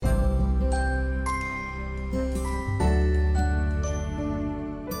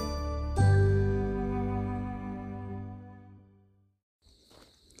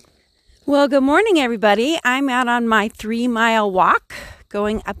Well, good morning, everybody. I'm out on my 3-mile walk,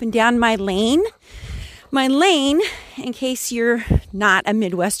 going up and down my lane. My lane, in case you're not a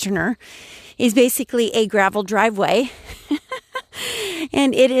Midwesterner, is basically a gravel driveway.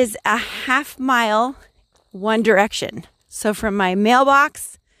 And it is a half mile one direction. So from my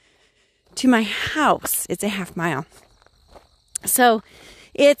mailbox to my house, it's a half mile. So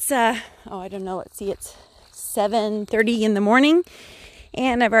it's, I don't know, it's 7:30 in the morning.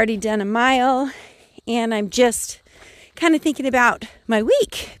 And I've already done a mile, and I'm just kind of thinking about my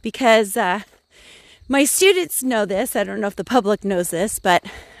week because my students know this. I don't know if the public knows this, but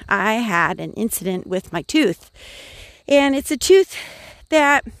I had an incident with my tooth. And it's a tooth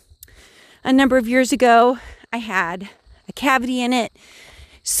that a number of years ago, I had a cavity in it.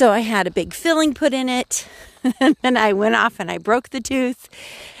 So I had a big filling put in it. And then I went off and I broke the tooth.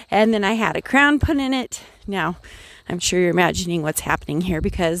 And then I had a crown put in it. Now, I'm sure you're imagining what's happening here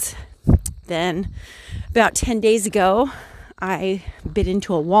because then about 10 days ago, I bit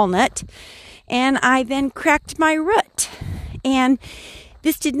into a walnut and I then cracked my root. And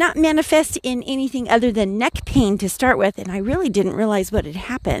this did not manifest in anything other than neck pain to start with. And I really didn't realize what had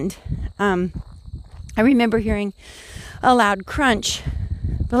happened. I remember hearing a loud crunch,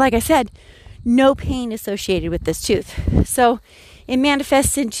 but like I said, no pain associated with this tooth. So it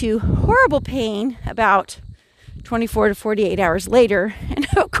manifests into horrible pain about 24 to 48 hours later. And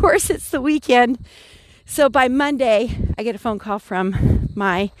of course, it's the weekend. So by Monday, I get a phone call from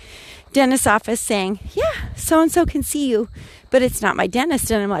my dentist's office saying, yeah, so-and-so can see you, but it's not my dentist.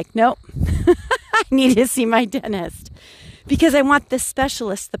 And I'm like, nope, I need to see my dentist because I want the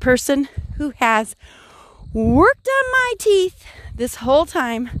specialist, the person who has worked on my teeth this whole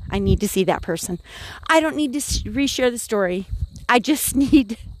time. I need to see that person. I don't need to reshare the story. I just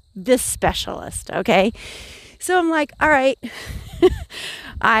need this specialist, okay? So I'm like, all right,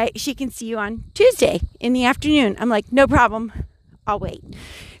 she can see you on Tuesday in the afternoon. I'm like, no problem. I'll wait.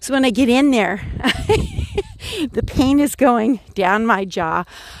 So when I get in there, the pain is going down my jaw,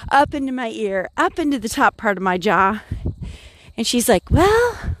 up into my ear, up into the top part of my jaw. And she's like,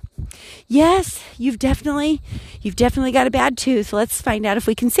 well, yes, you've definitely got a bad tooth. Let's find out if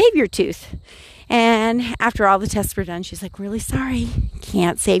we can save your tooth. And after all the tests were done, she's like, really sorry,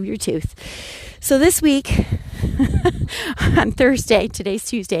 can't save your tooth. So this week, on Thursday, today's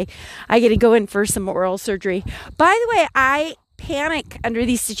Tuesday, I get to go in for some oral surgery. By the way, I panic under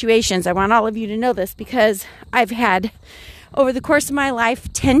these situations. I want all of you to know this because I've had, over the course of my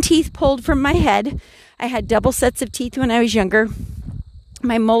life, 10 teeth pulled from my head. I had double sets of teeth when I was younger.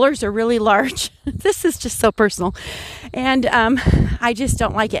 My molars are really large. This is just so personal. And I just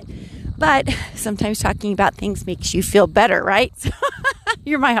don't like it. But sometimes talking about things makes you feel better, right?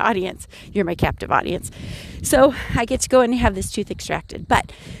 You're my audience. You're my captive audience. So I get to go and have this tooth extracted.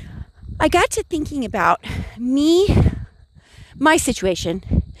 But I got to thinking about my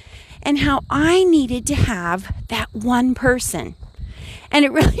situation, and how I needed to have that one person. And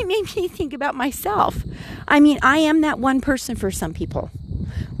it really made me think about myself. I mean, I am that one person for some people.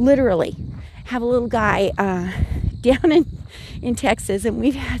 Literally. Have a little guy down in Texas, and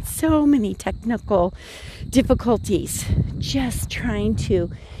we've had so many technical difficulties just trying to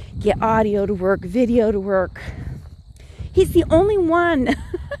get audio to work, video to work. He's the only one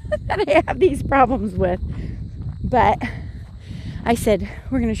that I have these problems with. But I said,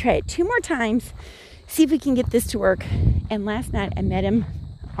 we're going to try it 2 more times, see if we can get this to work. And last night I met him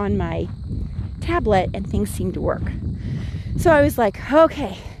on my tablet and things seemed to work. So I was like,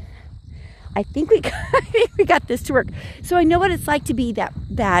 okay, I think we got this to work. So I know what it's like to be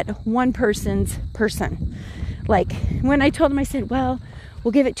that one person's person. Like when I told him, I said, well,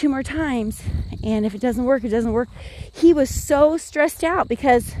 we'll give it 2 more times. And if it doesn't work, it doesn't work. He was so stressed out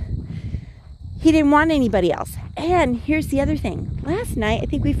because he didn't want anybody else. And here's the other thing. Last night, I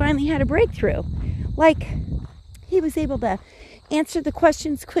think we finally had a breakthrough. Like he was able to answer the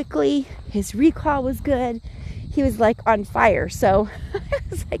questions quickly. His recall was good. He was like on fire. So I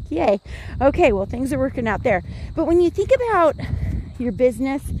was like, yay. Okay, well, things are working out there. But when you think about your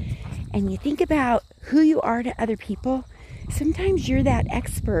business and you think about who you are to other people, sometimes you're that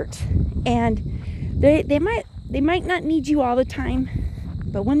expert. And they might not need you all the time,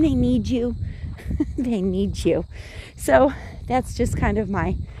 but when they need you, they need you. So that's just kind of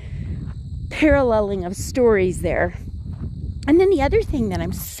my paralleling of stories there. And then the other thing that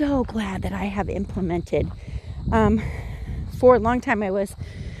I'm so glad that I have implemented, for a long time I was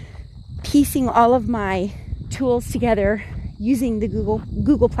piecing all of my tools together using the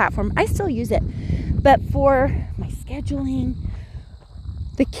Google platform. I still use it, but for my scheduling,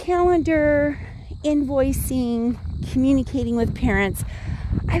 the calendar, invoicing, communicating with parents,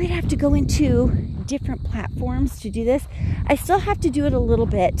 I would have to go into different platforms to do this. I still have to do it a little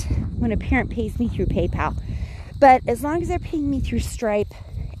bit when a parent pays me through PayPal. But as long as they're paying me through Stripe,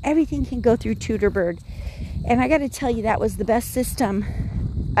 everything can go through Tutorbird. And I got to tell you, that was the best system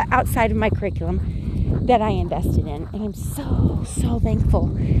outside of my curriculum that I invested in. And I'm so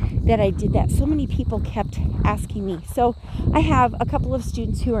thankful that I did that. So many people kept asking me. So I have a couple of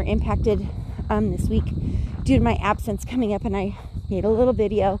students who are impacted this week due to my absence coming up, and I made a little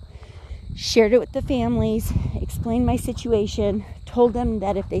video, shared it with the families, explained my situation, told them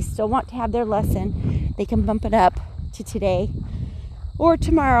that if they still want to have their lesson, they can bump it up to today or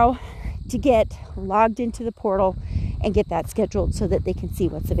tomorrow to get logged into the portal and get that scheduled so that they can see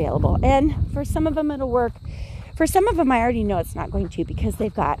what's available. And for some of them it'll work. For some of them I already know it's not going to, because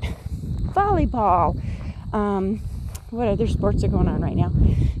they've got volleyball, what other sports are going on right now?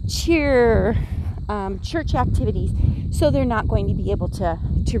 Cheer, church activities. So they're not going to be able to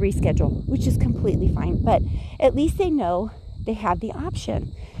reschedule, which is completely fine. But at least they know they have the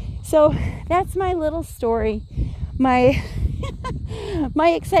option. So that's my little story, my my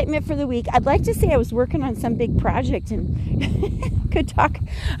excitement for the week. I'd like to say I was working on some big project and could talk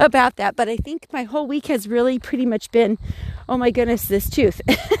about that, but I think my whole week has really pretty much been, oh my goodness, this tooth.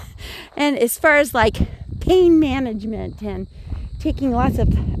 And as far as like pain management and taking lots of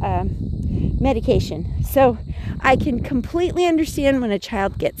medication. So I can completely understand when a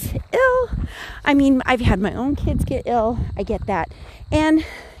child gets ill. I mean, I've had my own kids get ill. I get that. And,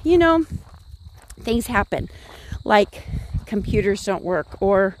 you know, things happen. Like computers don't work,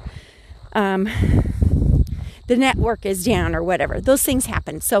 or the network is down, or whatever. Those things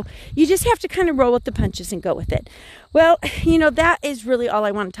happen. So you just have to kind of roll with the punches and go with it. Well, you know, that is really all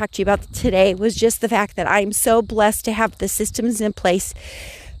I want to talk to you about today, was just the fact that I'm so blessed to have the systems in place,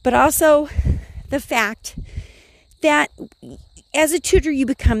 but also the fact that as a tutor, you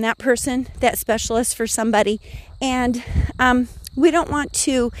become that person, that specialist for somebody, and we don't want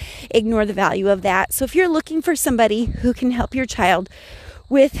to ignore the value of that. So if you're looking for somebody who can help your child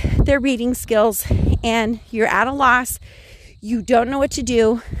with their reading skills and you're at a loss, you don't know what to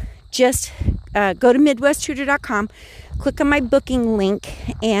do, just go to MidwestTutor.com, click on my booking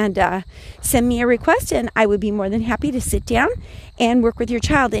link, and send me a request, and I would be more than happy to sit down and work with your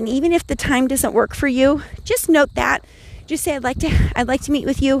child. And even if the time doesn't work for you, just note that. Just say, I'd like to meet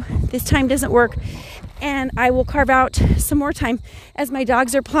with you. This time doesn't work. And I will carve out some more time as my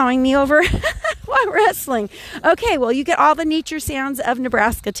dogs are plowing me over while wrestling. Okay, well, you get all the nature sounds of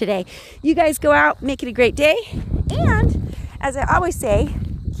Nebraska today. You guys go out, make it a great day. And as I always say,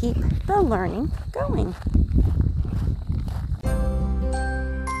 keep the learning going.